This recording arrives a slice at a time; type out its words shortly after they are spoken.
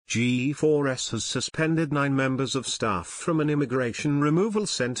G4S has suspended 9 members of staff from an immigration removal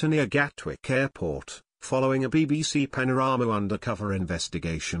centre near Gatwick Airport, following a BBC Panorama undercover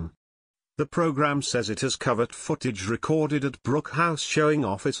investigation. The programme says it has covered footage recorded at Brook House showing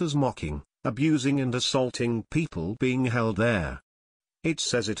officers mocking, abusing and assaulting people being held there. It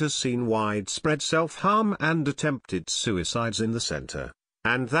says it has seen widespread self-harm and attempted suicides in the centre,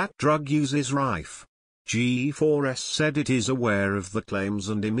 and that drug use is rife. G4S said it is aware of the claims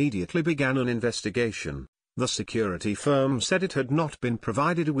and immediately began an investigation. The security firm said it had not been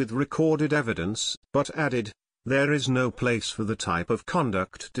provided with recorded evidence, but added, "There is no place for the type of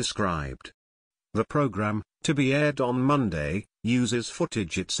conduct described." The program, to be aired on Monday, uses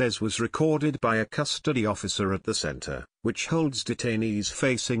footage it says was recorded by a custody officer at the centre, which holds detainees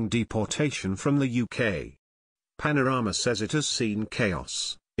facing deportation from the UK. Panorama says it has seen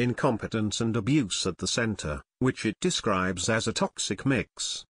chaos, incompetence and abuse at the centre, which it describes as a toxic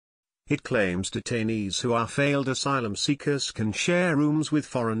mix. It claims detainees who are failed asylum seekers can share rooms with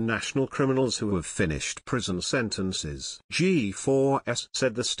foreign national criminals who have finished prison sentences. G4S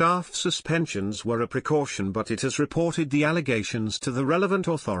said the staff suspensions were a precaution, but it has reported the allegations to the relevant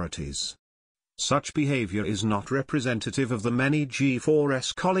authorities. Such behavior is not representative of the many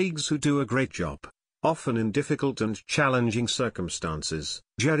G4S colleagues who do a great job, often in difficult and challenging circumstances.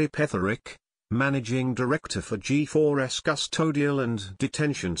 Jerry Petherick, Managing Director for G4S Custodial and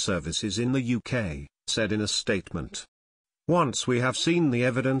Detention Services in the UK, said in a statement. "Once we have seen the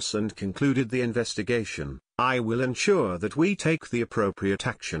evidence and concluded the investigation, I will ensure that we take the appropriate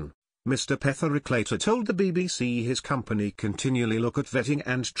action." Mr. Petherick later told the BBC his company continually look at vetting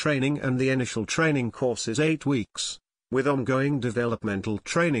and training, and the initial training course is 8 weeks, with ongoing developmental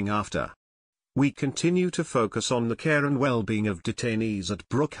training after. "We continue to focus on the care and well-being of detainees at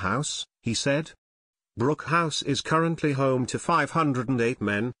Brook House," he said. Brook House is currently home to 508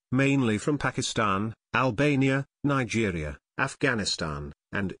 men, mainly from Pakistan, Albania, Nigeria, Afghanistan,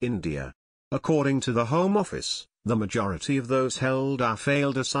 and India. According to the Home Office, the majority of those held are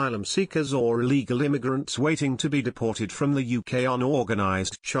failed asylum seekers or illegal immigrants waiting to be deported from the UK on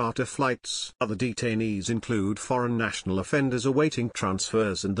organised charter flights. Other detainees include foreign national offenders awaiting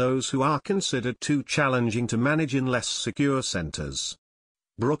transfers and those who are considered too challenging to manage in less secure centres.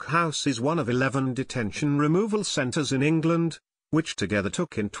 Brook House is one of 11 detention removal centres in England, which together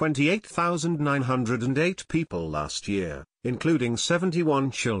took in 28,908 people last year, including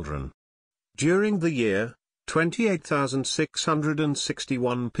 71 children. During the year,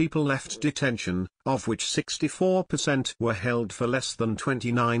 28,661 people left detention, of which 64% were held for less than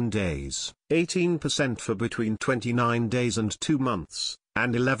 29 days, 18% for between 29 days and 2 months,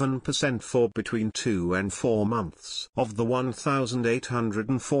 and 11% for between 2 and 4 months. Of the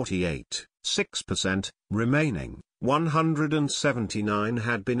 1,848, 6%, remaining, 179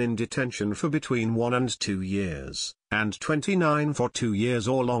 had been in detention for between 1 and 2 years, and 29 for 2 years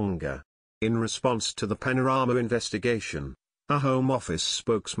or longer. In response to the Panorama investigation, a Home Office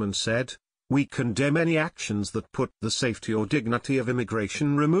spokesman said, "We condemn any actions that put the safety or dignity of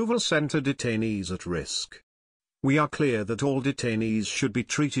immigration removal centre detainees at risk. We are clear that all detainees should be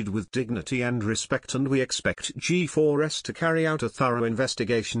treated with dignity and respect, and we expect G4S to carry out a thorough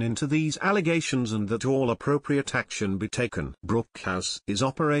investigation into these allegations and that all appropriate action be taken." Brook House is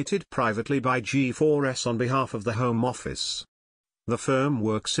operated privately by G4S on behalf of the Home Office. The firm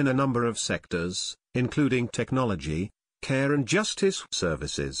works in a number of sectors, including technology, care and justice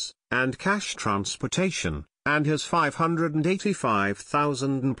services, and cash transportation, and has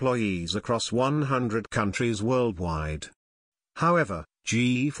 585,000 employees across 100 countries worldwide. However,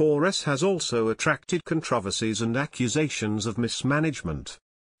 G4S has also attracted controversies and accusations of mismanagement.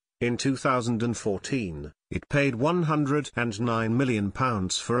 In 2014, it paid £109 million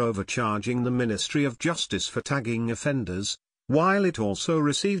for overcharging the Ministry of Justice for tagging offenders, while it also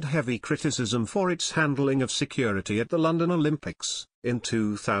received heavy criticism for its handling of security at the London Olympics. In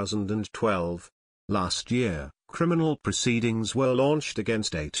 2012, last year, criminal proceedings were launched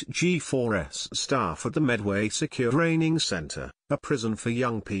against 8 G4S staff at the Medway Secure Training Centre, a prison for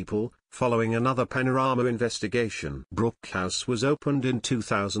young people, following another Panorama investigation. Brook House was opened in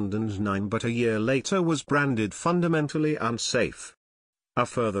 2009 but a year later was branded fundamentally unsafe. A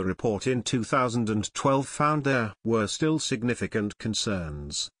further report in 2012 found there were still significant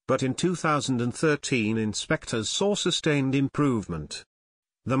concerns, but in 2013 inspectors saw sustained improvement.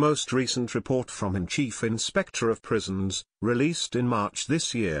 The most recent report from Chief Inspector of Prisons, released in March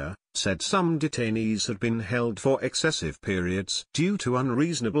this year, said some detainees had been held for excessive periods due to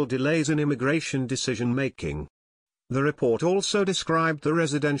unreasonable delays in immigration decision-making. The report also described the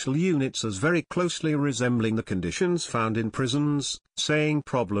residential units as very closely resembling the conditions found in prisons, saying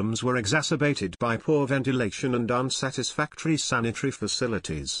problems were exacerbated by poor ventilation and unsatisfactory sanitary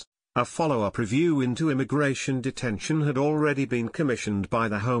facilities. A follow-up review into immigration detention had already been commissioned by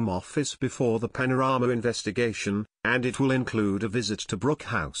the Home Office before the Panorama investigation, and it will include a visit to Brook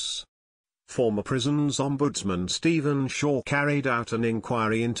House. Former Prisons Ombudsman Stephen Shaw carried out an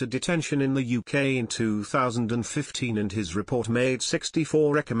inquiry into detention in the UK in 2015 and his report made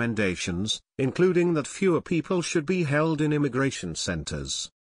 64 recommendations, including that fewer people should be held in immigration centres.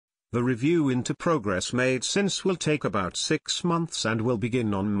 The review into progress made since will take about 6 months and will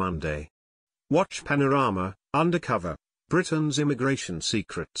begin on Monday. Watch Panorama, Undercover, Britain's Immigration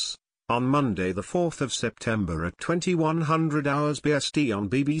Secrets, on Monday the 4th of September at 2100 hours BST on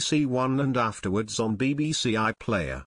BBC One and afterwards on BBC iPlayer.